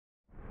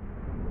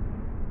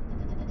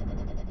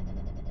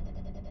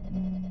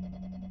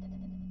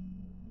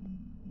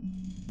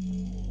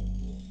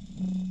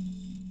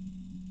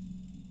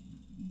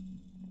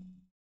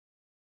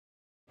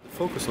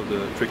focus of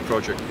the CRIC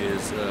project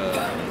is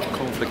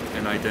conflict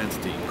and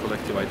identity,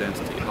 collective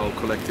identity, how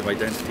collective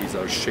identities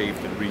are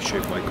shaped and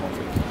reshaped by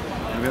conflict.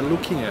 And we're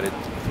looking at it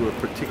through a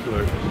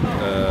particular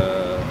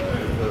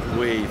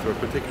way, through a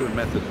particular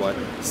method, by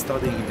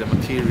studying the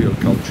material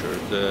culture,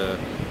 the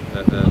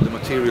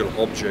material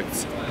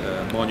objects,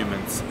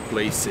 monuments,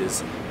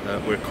 places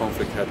where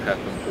conflict had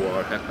happened or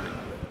are happening.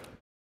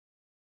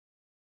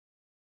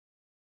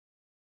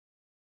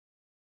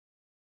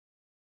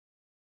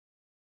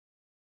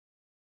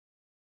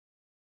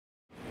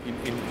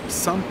 In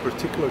some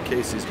particular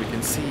cases we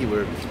can see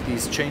where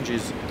these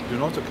changes do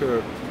not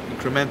occur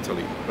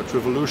incrementally but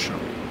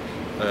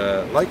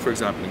revolutionarily, like for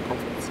example in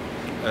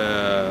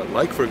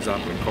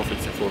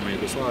conflicts, in former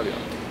Yugoslavia,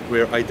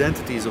 where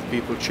identities of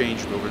people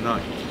changed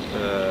overnight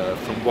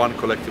from one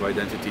collective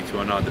identity to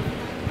another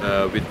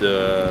with the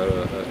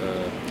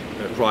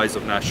rise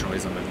of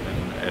nationalism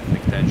and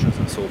ethnic tensions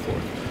and so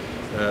forth.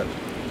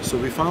 So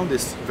we found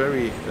this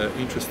very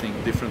interesting,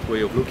 different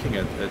way of looking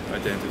at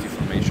identity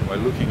formation by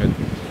looking at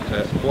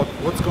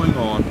what's going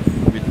on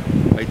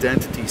with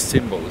identity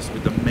symbols,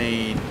 with the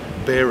main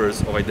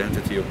bearers of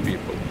identity of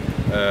people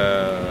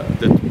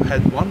that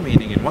had one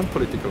meaning in one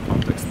political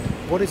context.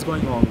 What is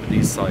going on with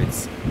these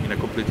sites in a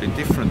completely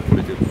different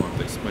political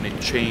context when it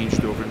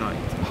changed overnight?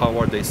 How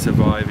are they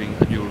surviving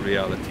a new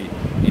reality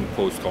in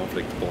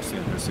post-conflict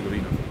Bosnia and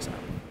Herzegovina, for example?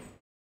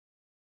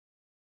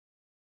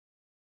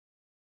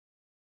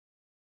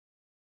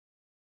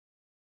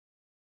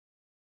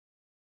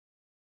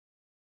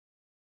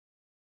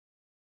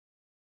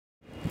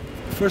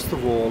 First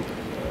of all,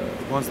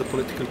 once the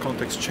political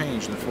context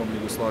changed and former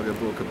Yugoslavia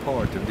broke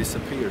apart and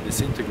disappeared,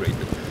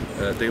 disintegrated,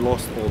 they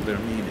lost all their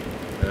meaning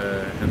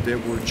and they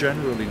were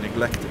generally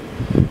neglected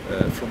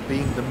from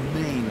being the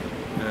main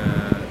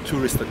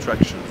tourist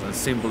attractions and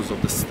symbols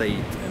of the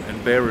state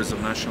and bearers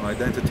of national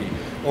identity.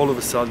 All of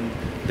a sudden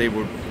they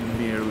were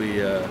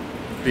merely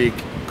big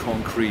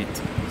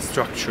concrete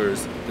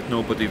structures that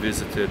nobody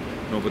visited,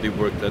 nobody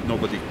worked at,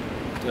 nobody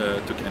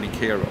took any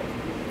care of.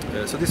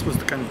 So this was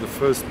kind of the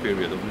first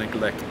period of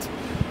neglect.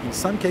 In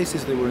some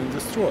cases they were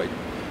destroyed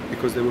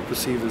because they were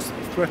perceived as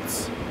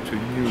threats to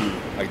new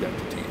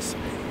identities.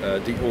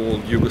 The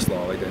old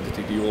Yugoslav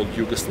identity, the old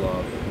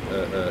Yugoslav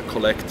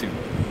collective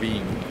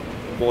being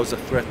was a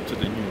threat to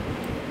the new.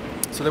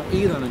 So they were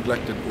either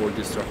neglected or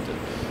disrupted.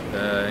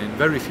 In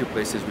very few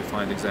places we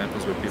find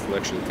examples where people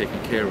actually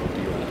taking care of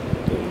the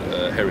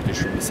old heritage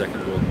from the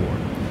Second World War.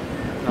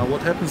 Now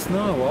what happens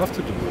now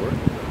after the war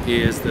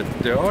is that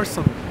there are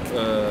some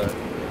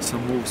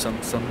moves,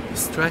 some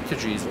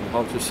strategies on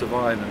how to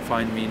survive and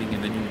find meaning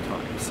in the new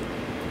times.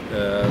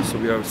 So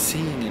we are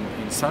seeing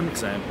in some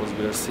examples,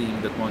 we are seeing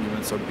that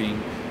monuments are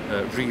being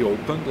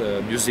reopened,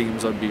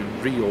 museums are being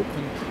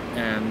reopened,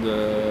 and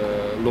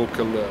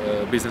local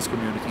business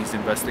communities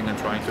investing and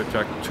trying to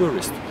attract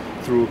tourists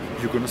through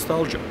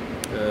Yugo-nostalgia,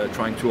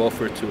 trying to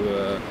offer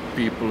to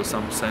people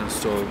some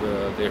sense of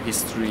their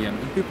history, and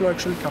people are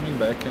actually coming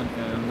back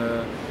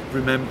and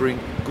remembering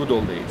good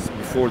old days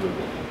before the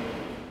war.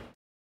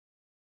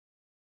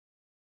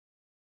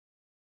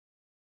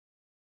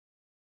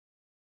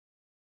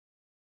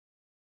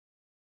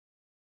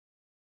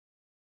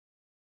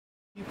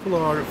 People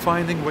are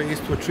finding ways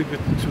to attribute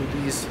to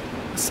these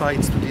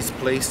sites, to these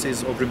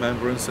places of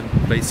remembrance and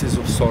places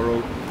of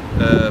sorrow,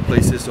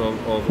 places of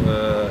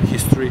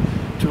history,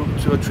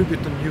 to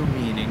attribute a new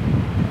meaning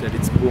that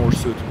it's more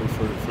suitable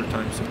for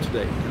times of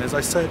today. And as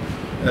I said,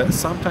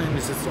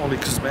 sometimes it's only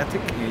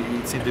cosmetic,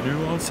 it's in the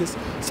nuances,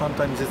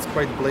 sometimes it's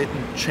quite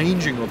blatant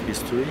changing of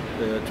history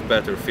to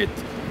better fit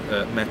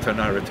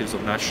meta-narratives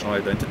of national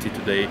identity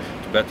today,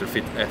 to better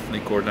fit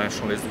ethnic or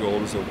nationalist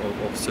goals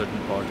of certain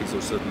parties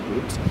or certain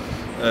groups.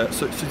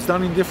 So it's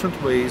done in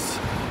different ways.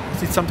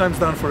 It's sometimes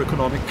done for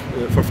economic,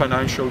 for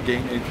financial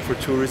gain, for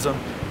tourism.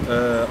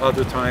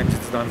 Other times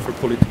it's done for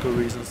political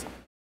reasons.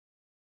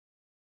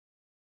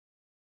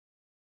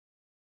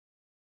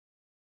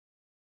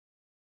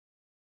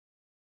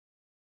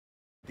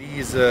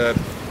 These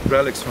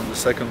relics from the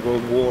Second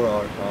World War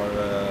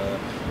are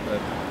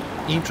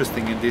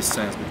interesting in this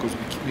sense because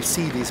we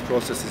see these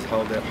processes,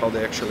 how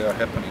they actually are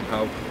happening,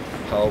 how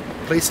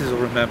places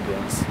of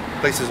remembrance,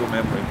 places of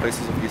memory,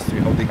 places of history,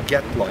 how they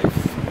get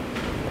life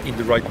in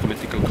the right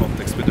political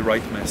context with the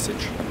right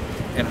message,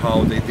 and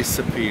how they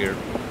disappear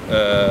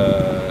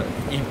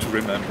into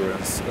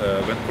remembrance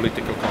when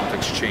political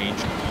context change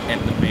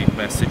and the main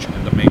message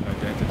and the main